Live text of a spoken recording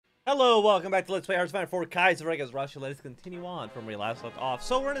Hello, welcome back to Let's Play Hearthstone for Kaiserreich as Russia. Let us continue on from where we last left off.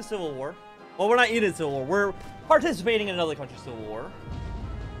 So we're in a civil war. Well, we're not in a civil war. We're participating in another country's civil war.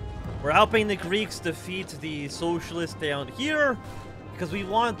 We're helping the Greeks defeat the socialists down here because we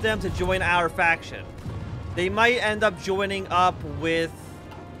want them to join our faction. They might end up joining up with,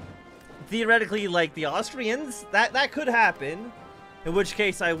 theoretically, like the Austrians. That could happen. In which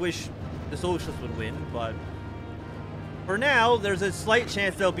case, I wish the socialists would win, but for now, there's a slight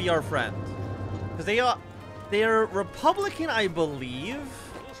chance they'll be our friend. Because they're Republican, I believe.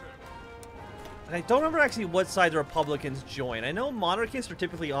 And I don't remember actually what side the Republicans join. I know monarchists are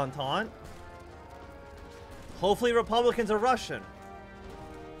typically Entente. Hopefully Republicans are Russian.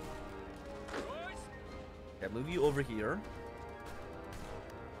 Okay, move you over here.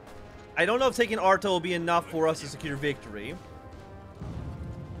 I don't know if taking Arta will be enough for us to secure victory.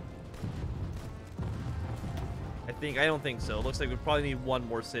 I don't think so. Looks like we probably need one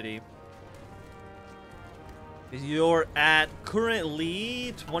more city. You're at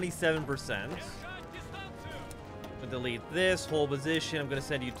currently 27%. I'm gonna delete this whole position. I'm gonna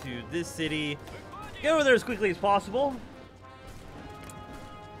send you to this city. Get over there as quickly as possible.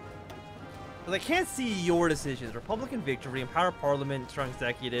 Because I can't see your decisions. Republican victory, empower parliament, strong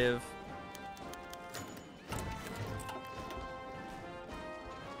executive.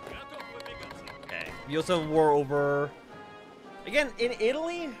 We also have war over, again, in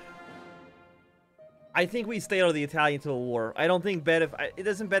Italy. I think we stay out of the Italian Civil War. I don't think it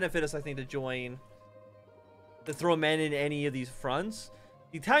doesn't benefit us, I think, to throw men in any of these fronts.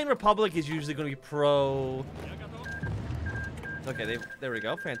 The Italian Republic is usually going to be pro. Okay, there we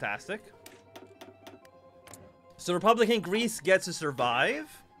go. Fantastic. So Republican Greece gets to survive.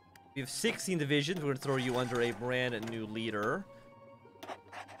 We have 16 divisions. We're going to throw you under a brand new leader.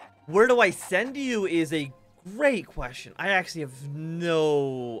 Where do I send you is a great question. I actually have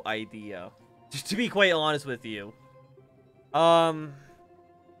no idea. Just to be quite honest with you. I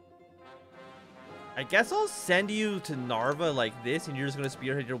guess I'll send you to Narva like this, and you're just gonna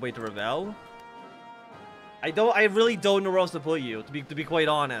spearhead your way to Revel. I really don't know where else to put you, to be quite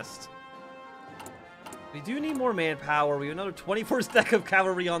honest. We do need more manpower. We have another 24 stack of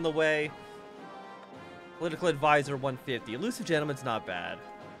cavalry on the way. Political advisor 150. Elusive gentleman's not bad.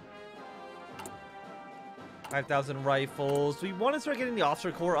 5,000 rifles. We want to start getting the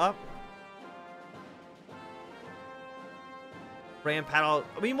officer corps up. Brand paddle.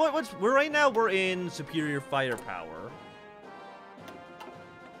 I mean, we're right now we're in superior firepower.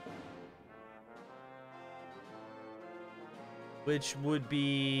 Which would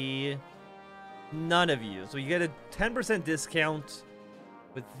be none of you. So you get a 10% discount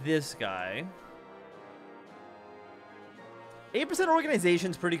with this guy. 8%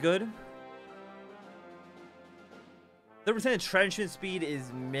 organization's pretty good. 30% entrenchment speed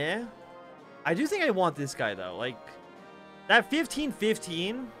is meh. I do think I want this guy, though. Like, that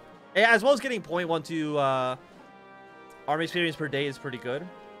 15-15, as well as getting 0.12 army experience per day is pretty good.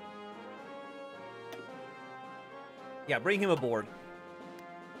 Yeah, bring him aboard.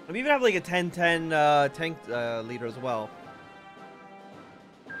 We even have, like, a 10-10 tank leader as well.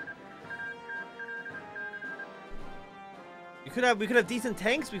 We could have decent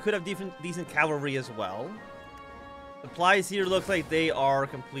tanks. We could have decent cavalry as well. Supplies here look like they are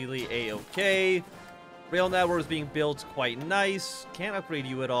completely a-okay. Rail network is being built quite nice. Can't upgrade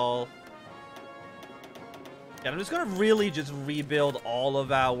you at all. Yeah, I'm just gonna really just rebuild all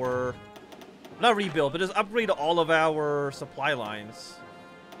of our... Not rebuild, but just upgrade all of our supply lines.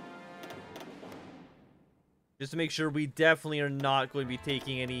 Just to make sure we definitely are not going to be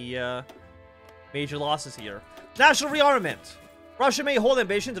taking any major losses here. National rearmament. Russia may hold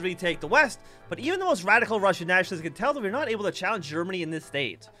ambition to retake the West, but even the most radical Russian nationalists can tell that we're not able to challenge Germany in this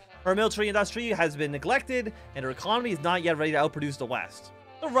state. Our military industry has been neglected, and our economy is not yet ready to outproduce the West.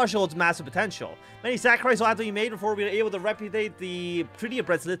 Though Russia holds massive potential, many sacrifices will have to be made before we are able to replicate the Treaty of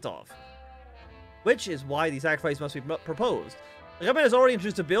Brest-Litov, which is why the sacrifice must be proposed. The government has already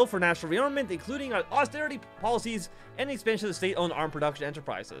introduced a bill for national rearmament, including austerity policies and the expansion of the state-owned armed production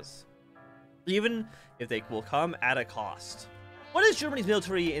enterprises, even if they will come at a cost. What is Germany's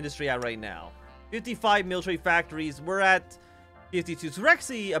military industry at right now? 55 military factories. We're at 52. So we're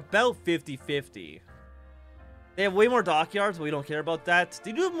actually about 50-50. They have way more dockyards, but we don't care about that.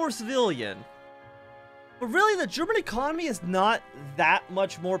 They do have more civilian. But really, the German economy is not that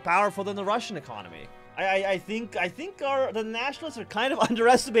much more powerful than the Russian economy. I think the nationalists are kind of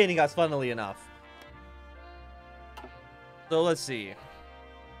underestimating us, funnily enough. So let's see.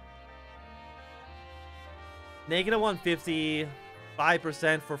 Negative 150.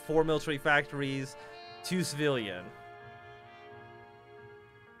 5% for 4 military factories, 2 civilian.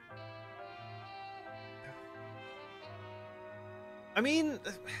 I mean,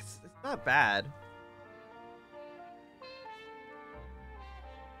 it's not bad.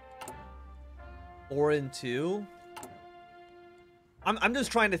 Four and 2. I'm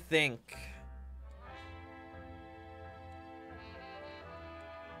just trying to think.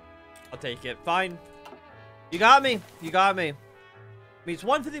 I'll take it. Fine. You got me. You got me. I mean, it's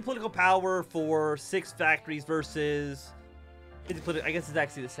 150 political power for 6 factories versus 50 political. I guess it's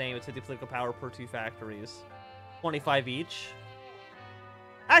actually the same. It's 50 political power per 2 factories. 25 each.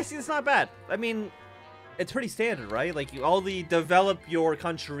 Actually, it's not bad. I mean, it's pretty standard, right? Like, all the develop your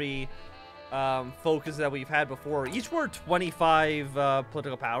country focus that we've had before. Each were 25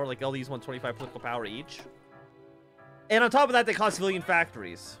 political power. Like, all these want 25 political power each. And on top of that, they cost civilian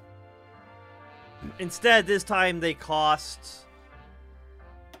factories. Instead, this time they cost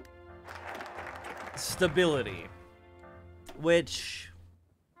stability, which,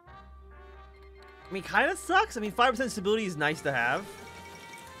 I mean, kind of sucks. I mean, 5% stability is nice to have.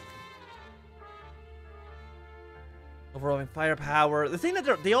 Overall firepower. The thing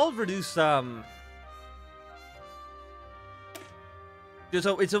that they all reduce so it's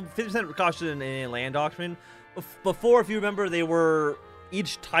a 50% precaution in land doctrine. Before, if you remember, they were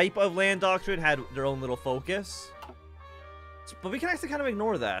each type of land doctrine had their own little focus. But we can actually kind of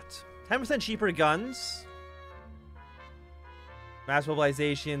ignore that. 10% cheaper guns. Mass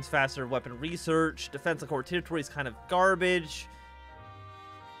mobilizations, faster weapon research. Defense of core territory is kind of garbage.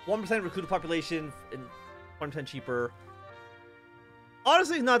 1% recruited population and 1% cheaper.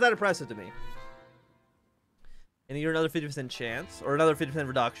 Honestly, not that impressive to me. And you're another 50% chance, or another 50%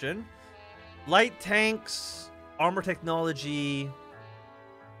 reduction. Light tanks, armor technology,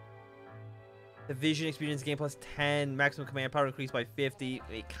 division experience gain plus 10, maximum command power increased by 50.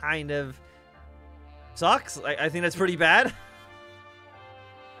 It kind of sucks. I think that's pretty bad.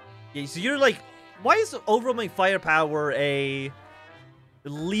 Yeah, so you're like, why is overwhelming firepower a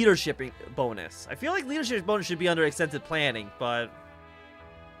leadership bonus? I feel like leadership bonus should be under extensive planning, but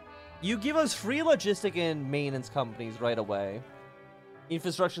you give us free logistic and maintenance companies right away.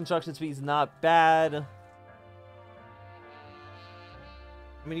 Infrastructure construction speed is not bad.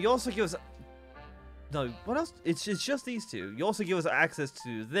 I mean, you also give us... No, what else? It's just these two. You also give us access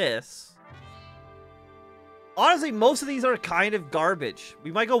to this. Honestly, most of these are kind of garbage.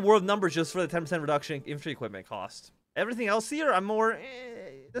 We might go War of Numbers just for the 10% reduction in infantry equipment cost. Everything else here, I'm more...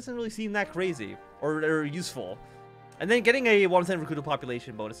 it doesn't really seem that crazy or useful. And then getting a 1% recruited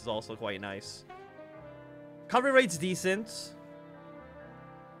population bonus is also quite nice. Coverage rate's decent.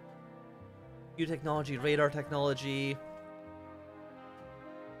 New technology, radar technology.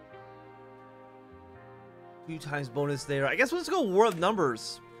 2 times bonus there. I guess we'll just go War of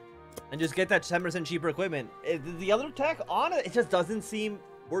Numbers and just get that 10% cheaper equipment. The other tech on it, it just doesn't seem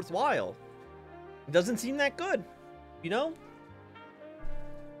worthwhile. It doesn't seem that good, you know?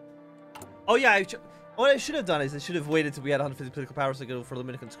 Oh yeah, what I should have done is I should have waited till we had 150 political powers to go for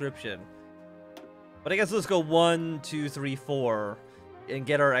limited conscription. But I guess let's go 1, 2, 3, 4 and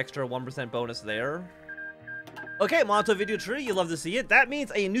get our extra 1% bonus there. Okay, Monto Video Tree, you love to see it. That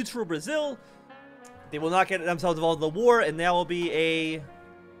means a neutral Brazil. They will not get themselves involved in the war, and that will be a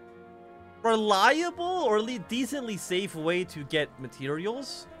reliable or at least decently safe way to get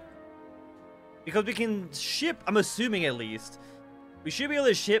materials. Because we can ship, I'm assuming at least, we should be able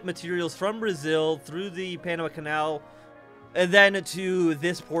to ship materials from Brazil through the Panama Canal and then to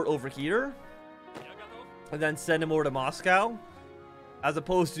this port over here. And then send them over to Moscow. As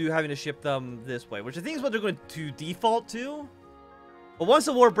opposed to having to ship them this way, which I think is what they're going to default to. But once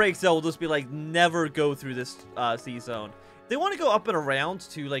the war breaks out, we'll just be like, never go through this sea zone. If they want to go up and around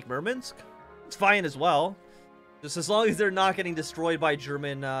to like Murmansk, it's fine as well. Just as long as they're not getting destroyed by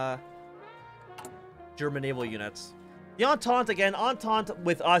German naval units. The Entente, again, Entente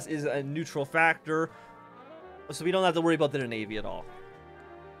with us is a neutral factor. So we don't have to worry about their navy at all.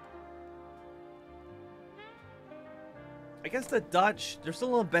 I guess the Dutch, they're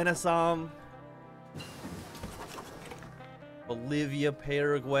still on Benassam. Bolivia,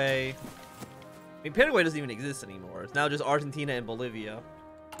 Paraguay. I mean, Paraguay doesn't even exist anymore. It's now just Argentina and Bolivia.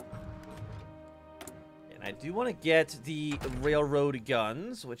 And I do want to get the railroad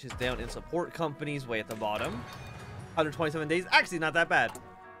guns, which is down in support companies way at the bottom. 127 days. Actually, not that bad.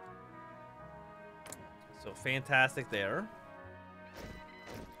 So fantastic there.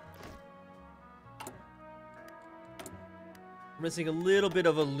 We're missing a little bit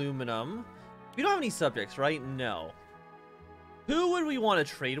of aluminum. We don't have any subjects, right? No. Who would we want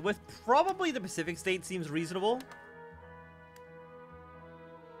to trade with? Probably the Pacific State seems reasonable.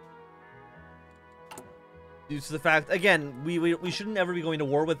 Due to the fact, again, we shouldn't ever be going to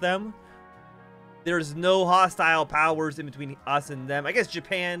war with them. there's no hostile powers in between us and them. I guess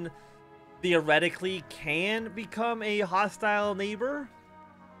Japan theoretically can become a hostile neighbor,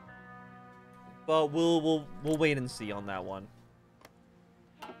 but we'll wait and see on that one.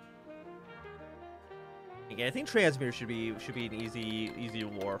 Again, I think Transmere should be an easy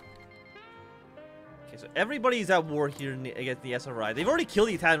war. Okay, so everybody's at war here against the SRI. They've already killed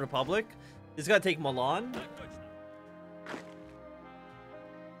the Italian Republic. It's got to take Milan.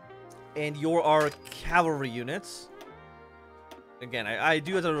 And you're our cavalry units. Again, I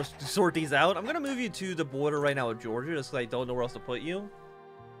do have to sort these out. I'm going to move you to the border right now with Georgia, just because I don't know where else to put you.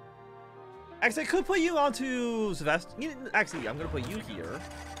 Actually, I could put you onto Sebastian. Actually, I'm going to put you here.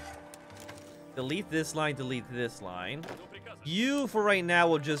 Delete this line, delete this line. You, for right now,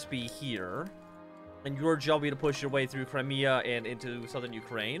 will just be here. And your job will be to push your way through Crimea and into southern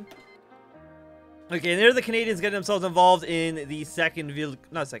Ukraine. Okay, and there are the Canadians getting themselves involved in the second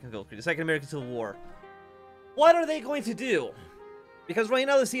American Civil War. What are they going to do? Because right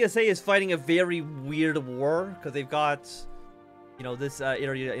now the CSA is fighting a very weird war. Because they've got, you know, this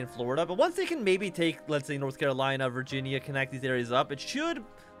area in Florida. But once they can maybe take, let's say, North Carolina, Virginia, connect these areas up, it should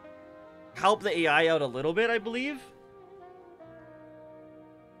help the AI out a little bit, I believe.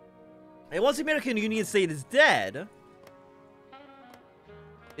 And once the American Union state is dead,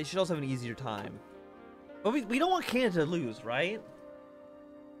 they should also have an easier time. But we don't want Canada to lose, right?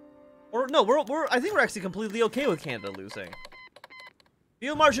 Or no, I think we're actually completely okay with Canada losing.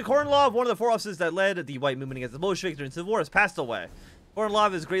 Field Marshal Kornilov, one of the 4 officers that led the white movement against the Bolsheviks during the Civil War, has passed away.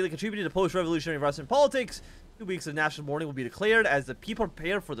 Kornilov has greatly contributed to post-revolutionary Russian politics. 2 weeks of national mourning will be declared as the people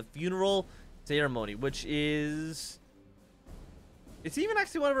prepare for the funeral ceremony, which is... Is he even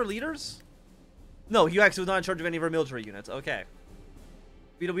actually one of our leaders? No, he actually was not in charge of any of our military units. Okay.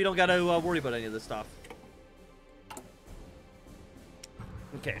 We don't gotta worry about any of this stuff.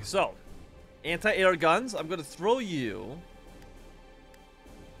 Okay, so. Anti-air guns. I'm gonna throw you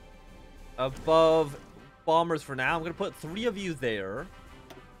above bombers for now. I'm gonna put 3 of you there.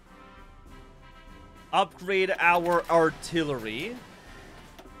 Upgrade our artillery.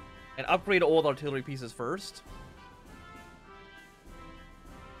 And upgrade all the artillery pieces first.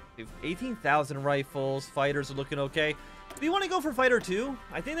 We have 18,000 rifles. Fighters are looking okay. Do you want to go for Fighter 2?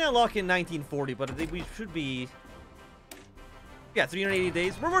 I think they unlock in 1940, but I think we should be... Yeah, 380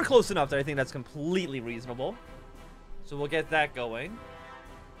 days. We're close enough that I think that's completely reasonable. So we'll get that going.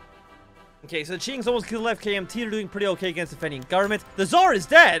 Okay, so the Qing's almost killed left KMT. They're doing pretty okay against defending government. The Tsar is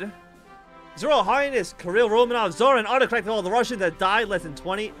dead! His Royal Highness Kirill Romanov, Tsar and autocrat of all the Russians that died less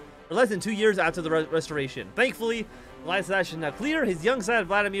than 2 years after the restoration. Thankfully, the line is now clear. His young son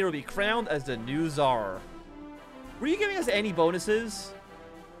Vladimir will be crowned as the new Tsar. Were you giving us any bonuses?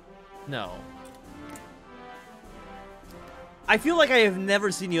 No. I feel like I have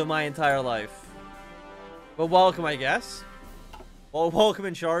never seen you in my entire life. But welcome, I guess. Well, welcome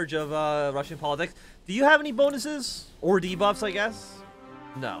in charge of Russian politics. Do you have any bonuses? Or debuffs, I guess?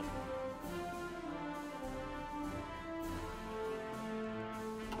 No.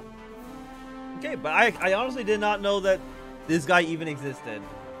 Okay, but I honestly did not know that this guy even existed.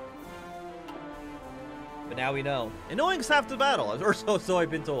 But now we know. Annoying's half the battle, or so I've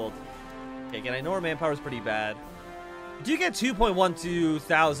been told. Okay, again, I know our manpower is pretty bad. Do you get 2.12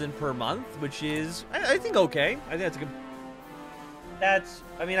 thousand per month, which is, I think, okay. I think that's a good... That's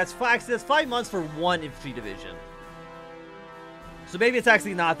 5 months for 1 infantry division. So maybe it's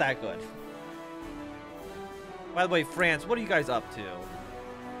actually not that good. By the way, France, what are you guys up to?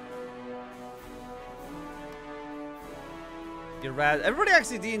 You're rad. Everybody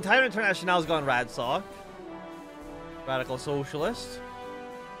actually, the entire International has gone Radsock. Radical Socialist.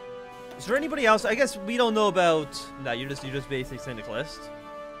 Is there anybody else? I guess we don't know about... No, you're just basic Syndicalist.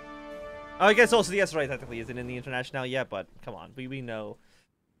 Oh, I guess also the SRI technically isn't in the International yet, but come on, we know.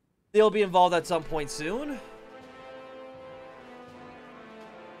 They'll be involved at some point soon.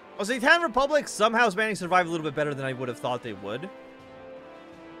 Oh, so the Italian Republic somehow is managing to survive a little bit better than I would have thought they would.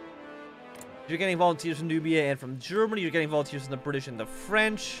 You're getting volunteers from Nubia and from Germany. You're getting volunteers from the British and the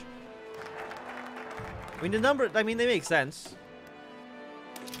French. I mean, they make sense.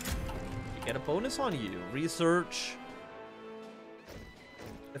 You get a bonus on you. Research.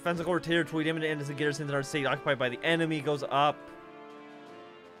 Defense of core territory. Damage to innocent garrisons in our state occupied by the enemy goes up.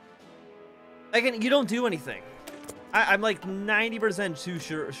 Again, you don't do anything. I'm like 90%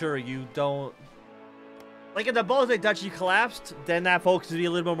 too sure you don't. Like if the Baltic Duchy collapsed, then that focus would be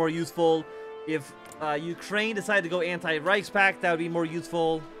a little bit more useful. If Ukraine decided to go anti-Reichspakt, that would be more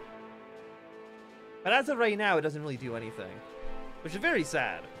useful. But as of right now, it doesn't really do anything. Which is very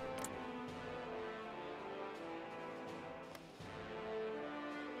sad.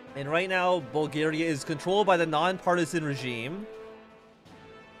 And right now, Bulgaria is controlled by the non-partisan regime,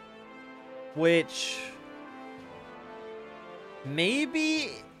 which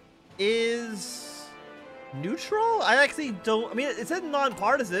maybe is neutral? I actually don't... I mean, it said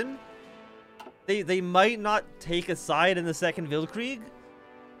non-partisan. They might not take a side in the Second Weltkrieg.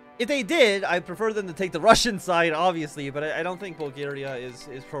 If they did, I prefer them to take the Russian side, obviously, but I don't think Bulgaria is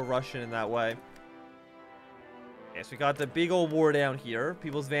pro-Russian in that way. Okay, so we got the big old war down here.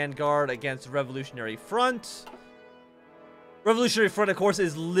 People's Vanguard against Revolutionary Front. Revolutionary Front, of course,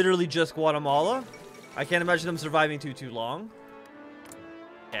 is literally just Guatemala. I can't imagine them surviving too long.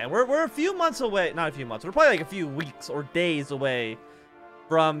 And we're a few months away. Not a few months. We're probably like a few weeks or days away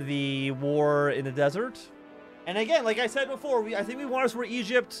from the war in the desert. And again, like I said before, I think we want us for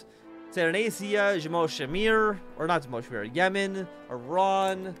Egypt, Cyrenaica, Jammu Shamir, or not Jammu Shamir, Yemen,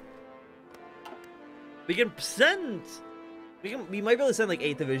 Iran. We can send... We might be able to send like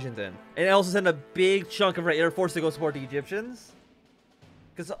 8 divisions in. And also send a big chunk of our air force to go support the Egyptians.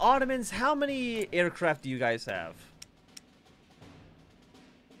 Because the Ottomans, how many aircraft do you guys have?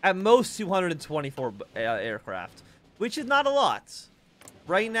 At most 224 aircraft. Which is not a lot.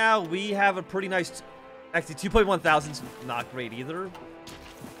 Right now, we have a pretty nice... Actually, 2.1 thousand's not great either.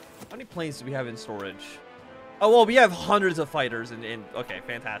 How many planes do we have in storage? Oh, well, we have hundreds of fighters in... Okay,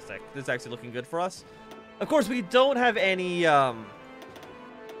 fantastic. This is actually looking good for us. Of course, we don't have any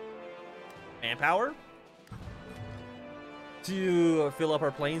manpower to fill up our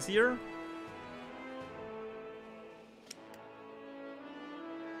planes here.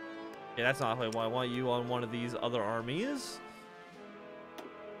 Yeah, that's not what I want. I want you on one of these other armies.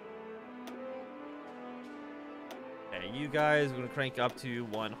 Okay, you guys, we're going to crank up to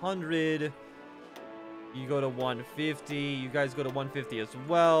 100. You go to 150. You guys go to 150 as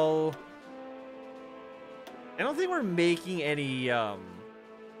well. I don't think we're making any, I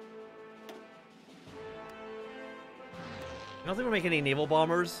don't think we're making any naval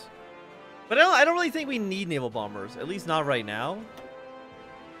bombers. But I don't really think we need naval bombers. At least not right now.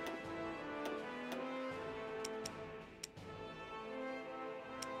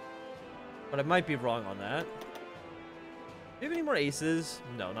 But I might be wrong on that. Do you have any more aces?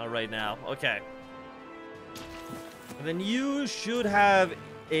 No, not right now. Okay. And then you should have...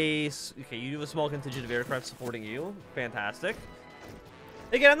 Okay, you have a small contingent of aircraft supporting you. Fantastic.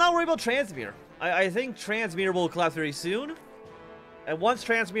 Again, I'm not worried about Transmere. I think Transmere will collapse very soon. And once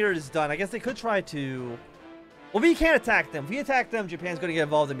Transmere is done, I guess they could try to... Well, we can't attack them. If we attack them, Japan's going to get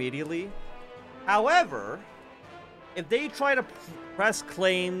involved immediately. However, if they try to press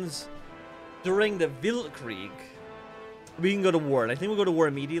claims during the Weltkrieg, we can go to war. And I think we'll go to war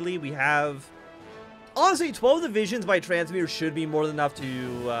immediately. We have... Honestly, 12 divisions by Transmere should be more than enough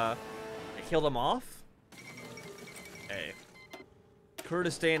to kill them off. Okay.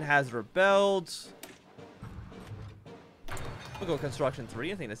 Kurdistan has rebelled. We'll go construction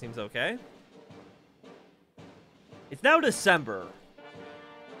 3. I think that seems okay. It's now December.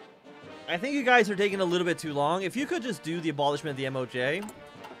 I think you guys are taking a little bit too long. If you could just do the abolishment of the MOJ.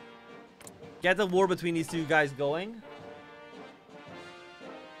 Get the war between these two guys going.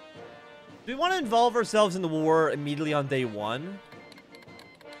 Do we want to involve ourselves in the war immediately on day 1?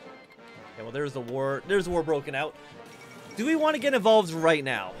 Okay, well, there's the war. There's the war broken out. Do we want to get involved right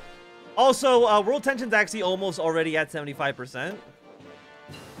now? Also, world tension's actually almost already at 75%.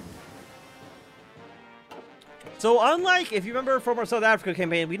 So, unlike, if you remember from our South Africa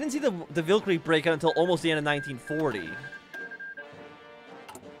campaign, we didn't see the Weltkrieg break out until almost the end of 1940.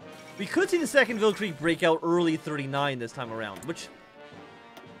 We could see the Second Weltkrieg break out early 39 this time around, which...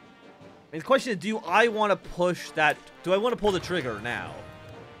 I mean, the question is, do I want to push that? Do I want to pull the trigger now?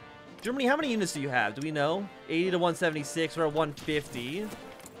 Germany, how many units do you have? Do we know? 80 to 176. We're at 150.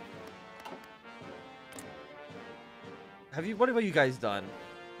 What have you guys done?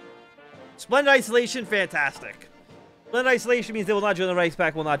 Splendid isolation, fantastic. Splendid isolation means they will not join the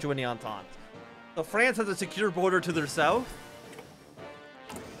Reichspakt, will not join the Entente. So France has a secure border to their south.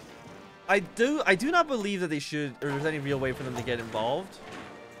 I do not believe that they should, or there's any real way for them to get involved.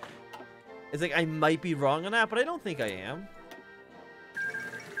 It's like, I might be wrong on that, but I don't think I am.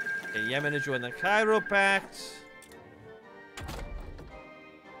 Okay, Yemen is joining the Cairo Pact.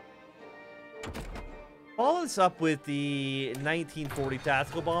 Follow this up with the 1940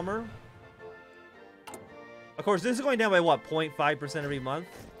 tactical bomber. Of course, this is going down by, what, 0.5% every month?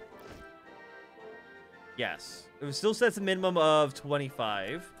 Yes. It still sets a minimum of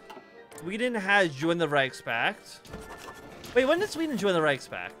 25. Sweden has joined the Reichspakt. Wait, when did Sweden join the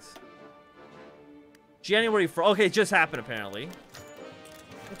Reichspakt? January 4th. Okay, it just happened, apparently.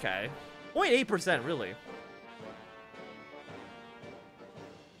 Okay. 0.8%, really.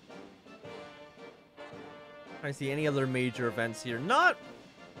 I see any other major events here. Not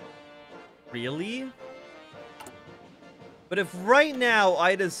really. But if right now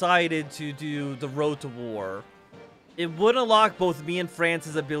I decided to do the road to war, it would unlock both me and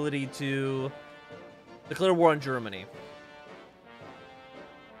France's ability to declare war on Germany.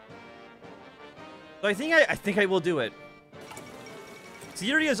 So I think I will do it.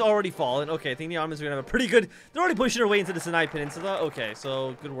 Syria's already fallen. Okay, I think the Ottomans are gonna have a pretty good. They're already pushing their way into the Sinai Peninsula. Okay,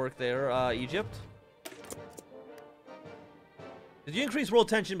 so good work there, Egypt. Did you increase world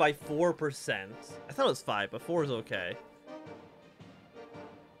tension by 4%? I thought it was 5, but 4 is okay.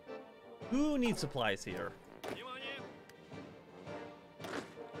 Who needs supplies here?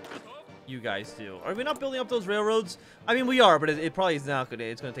 You guys do. Are we not building up those railroads? I mean, we are, but it probably is not gonna.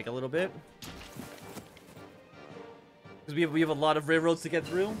 It's gonna take a little bit. Because we have a lot of railroads to get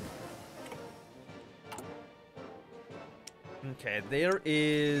through. Okay, there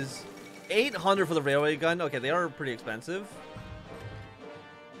is 800 for the railway gun. Okay, they are pretty expensive.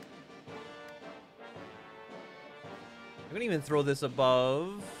 I'm gonna even throw this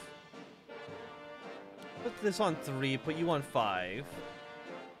above. Put this on 3. Put you on 5.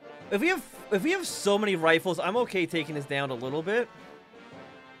 If we have so many rifles, I'm okay taking this down a little bit.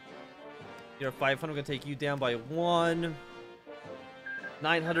 You're 500. I'm gonna take you down by 1.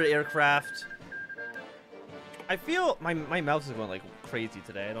 900 aircraft. I feel my mouse is going like crazy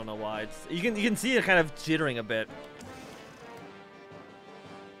today. I don't know why. You can see it kind of jittering a bit.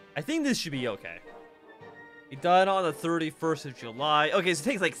 I think this should be okay. Be done on the 31st of July. Okay, so it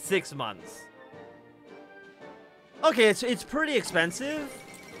takes like 6 months. Okay, it's pretty expensive.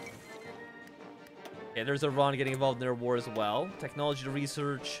 Okay, there's Iran getting involved in their war as well. Technology to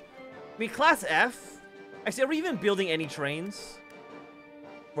research. I mean, Class F. Actually, are we even building any trains?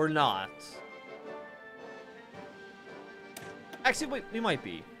 We're not. Actually, wait, we might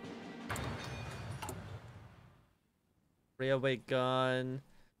be. Railway gun.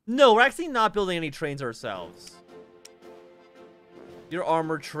 No, we're actually not building any trains ourselves. Your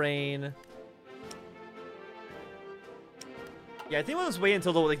armor train. Yeah, I think we'll just wait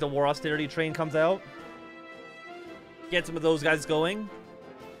until the war austerity train comes out. Get some of those guys going.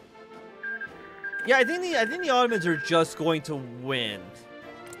 Yeah, I think the Ottomans are just going to win.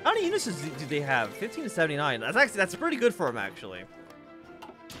 How many units do they have? 15 to 79. That's pretty good for them, actually.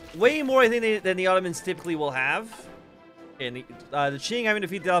 Way more, I think, than the Ottomans typically will have. And the Qing, having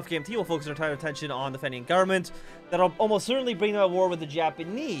defeated the LFKMT, will focus their entire attention on defending government. That'll almost certainly bring them at war with the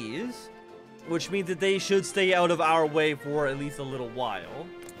Japanese, which means that they should stay out of our way for at least a little while.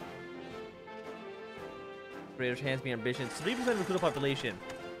 Greater chance, be ambitions. 3% of the total population.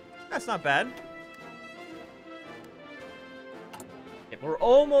 That's not bad. Okay, we're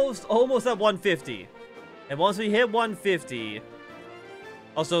almost at 150. And once we hit 150...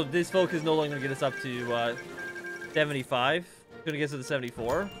 Also, this focus is no longer going to get us up to 75. It's going to get us to the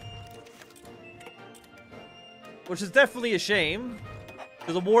 74. Which is definitely a shame.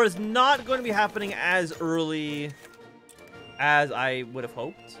 Because the war is not going to be happening as early as I would have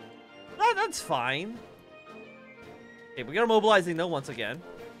hoped. That's fine. Okay, we are mobilizing though once again.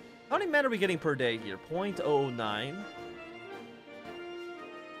 How many men are we getting per day here? 0.009.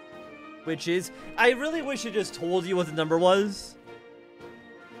 Which is... I really wish it just told you what the number was.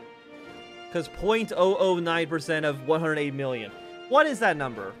 Because 0.009% of 108 million. What is that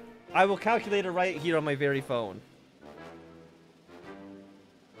number? I will calculate it right here on my very phone.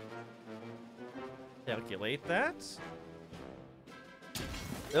 Calculate that.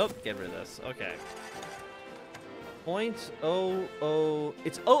 Oh, get rid of this. Okay. 0.00.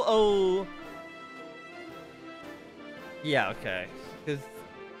 It's 00. Yeah, okay. Because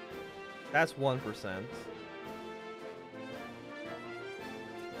that's 1%.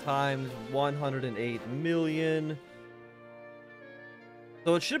 Times 108 million.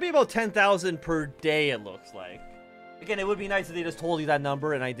 So it should be about 10,000 per day, it looks like. Again, it would be nice if they just told you that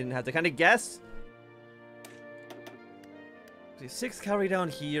number and I didn't have to kind of guess. 6 cavalry down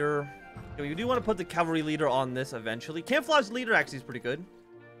here. Okay, we do want to put the cavalry leader on this eventually. Camouflage leader actually is pretty good.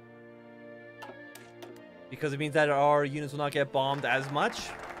 Because it means that our units will not get bombed as much.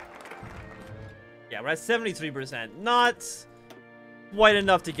 Yeah, we're at 73%. Not quite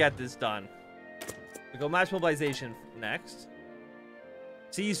enough to get this done. We go mass mobilization next.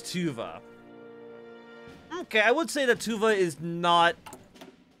 Seize Tuva. Okay, I would say that Tuva is not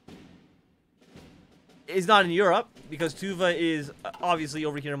in Europe, because Tuva is obviously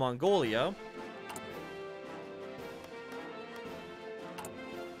over here in Mongolia.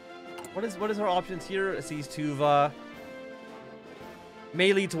 What is our options here? Seize Tuva.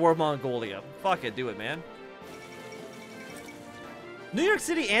 May lead toward Mongolia. Fuck it, do it, man. New York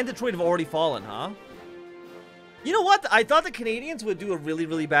City and Detroit have already fallen, huh? You know what? I thought the Canadians would do a really,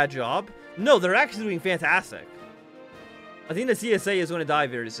 really bad job. No, they're actually doing fantastic. I think the CSA is going to die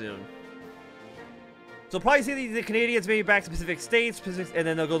very soon. So probably see the Canadians maybe back to Pacific States, and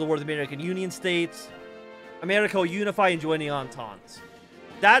then they'll go to war with the American Union States. America will unify and join the Entente.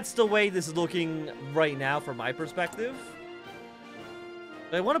 That's the way this is looking right now from my perspective.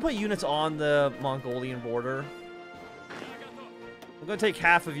 I want to put units on the Mongolian border. I'm going to take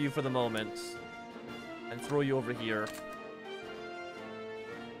half of you for the moment and throw you over here.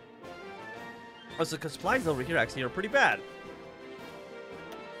 Oh, so supplies over here actually are pretty bad.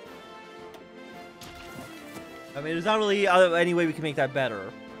 I mean, there's not really any way we can make that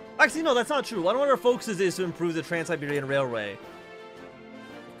better. Actually, no, that's not true. One of our focuses is to improve the Trans-Siberian Railway.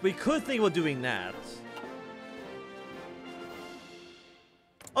 We could think about doing that.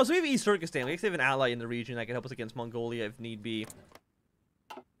 Oh, so we have East Turkestan. We actually have an ally in the region that can help us against Mongolia if need be.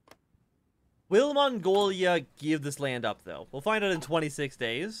 Will Mongolia give this land up, though? We'll find out in 26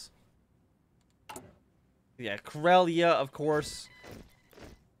 days. Yeah, Karelia, of course.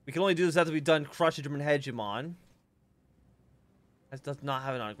 We can only do this after we've done Crush the German Hegemon. This does not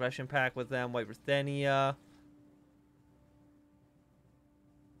have an aggression pact with them. White Ruthenia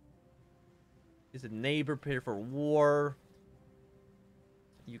is a neighbor, prepared for war.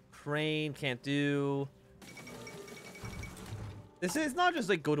 Ukraine can't do. This is not just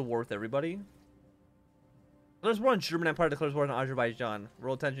like go to war with everybody. Declares war on German Empire, declares war on Azerbaijan.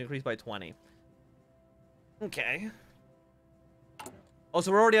 World tension increased by 20. Okay. Oh,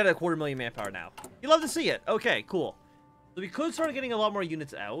 so we're already at a 250,000 manpower now. You love to see it. Okay, cool. So we could start getting a lot more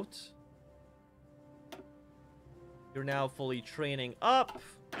units out. You're now fully training up.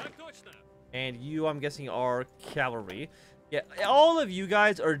 And you, I'm guessing, are cavalry. Yeah, all of you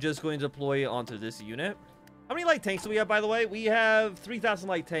guys are just going to deploy onto this unit. How many light tanks do we have, by the way? We have 3,000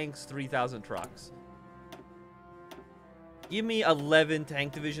 light tanks, 3,000 trucks. Give me 11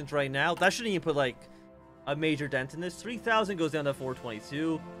 tank divisions right now. That shouldn't even put, like, a major dent in this. 3,000 goes down to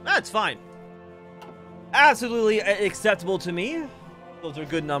 422. That's fine. Absolutely acceptable to me. Those are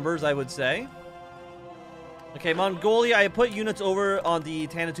good numbers, I would say. Okay, Mongolia, I put units over on the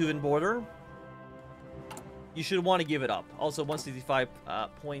Tanatuvan border. You should want to give it up. Also, 165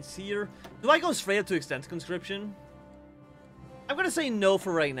 points here. Do I go straight up to extensive conscription? I'm going to say no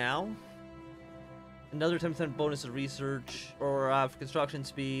for right now. Another 10% bonus to research or construction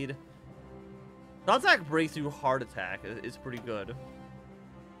speed. Attack breakthrough heart attack is pretty good.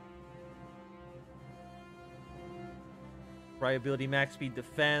 Reliability, max speed,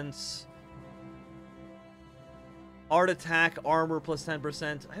 defense. Art attack, armor plus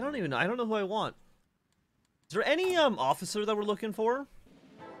 10%. I don't even know. I don't know who I want. Is there any officer that we're looking for?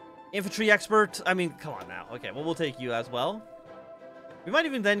 Infantry expert? I mean, come on now. Okay, well, we'll take you as well. We might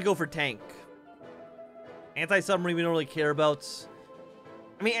even then go for tank. Anti-submarine we don't really care about.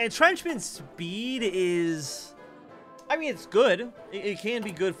 I mean, entrenchment speed is... I mean, it's good. It can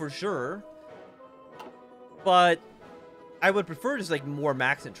be good for sure. But I would prefer just, like, more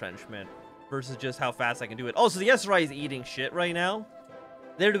max entrenchment versus just how fast I can do it. Oh, so the SRI is eating shit right now.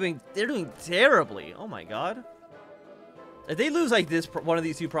 They're doing terribly. Oh, my God. If they lose, like, this one of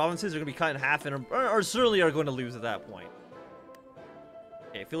these two provinces, they're going to be cut in half or certainly are going to lose at that point.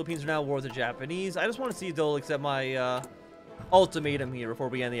 Okay, Philippines are now at war with the Japanese. I just want to see if they'll accept my ultimatum here before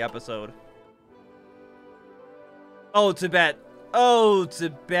we end the episode. Oh, Tibet. Oh,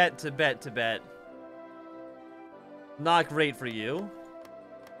 Tibet, Tibet, Tibet. Not great for you.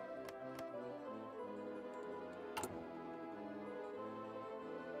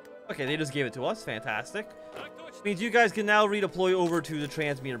 Okay, they just gave it to us. Fantastic. Means you guys can now redeploy over to the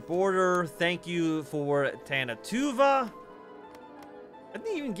Transmeter border. Thank you for Tanatuva. I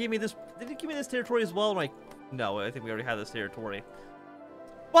didn't even give me this. Did it give me this territory as well? Like, no, I think we already had this territory.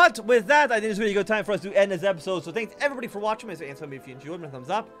 But with that, I think it's really good time for us to end this episode. So thanks everybody for watching. If you enjoyed, give me a thumbs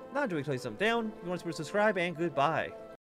up. Not doing, tell you thumbs down. If you want to subscribe, and goodbye.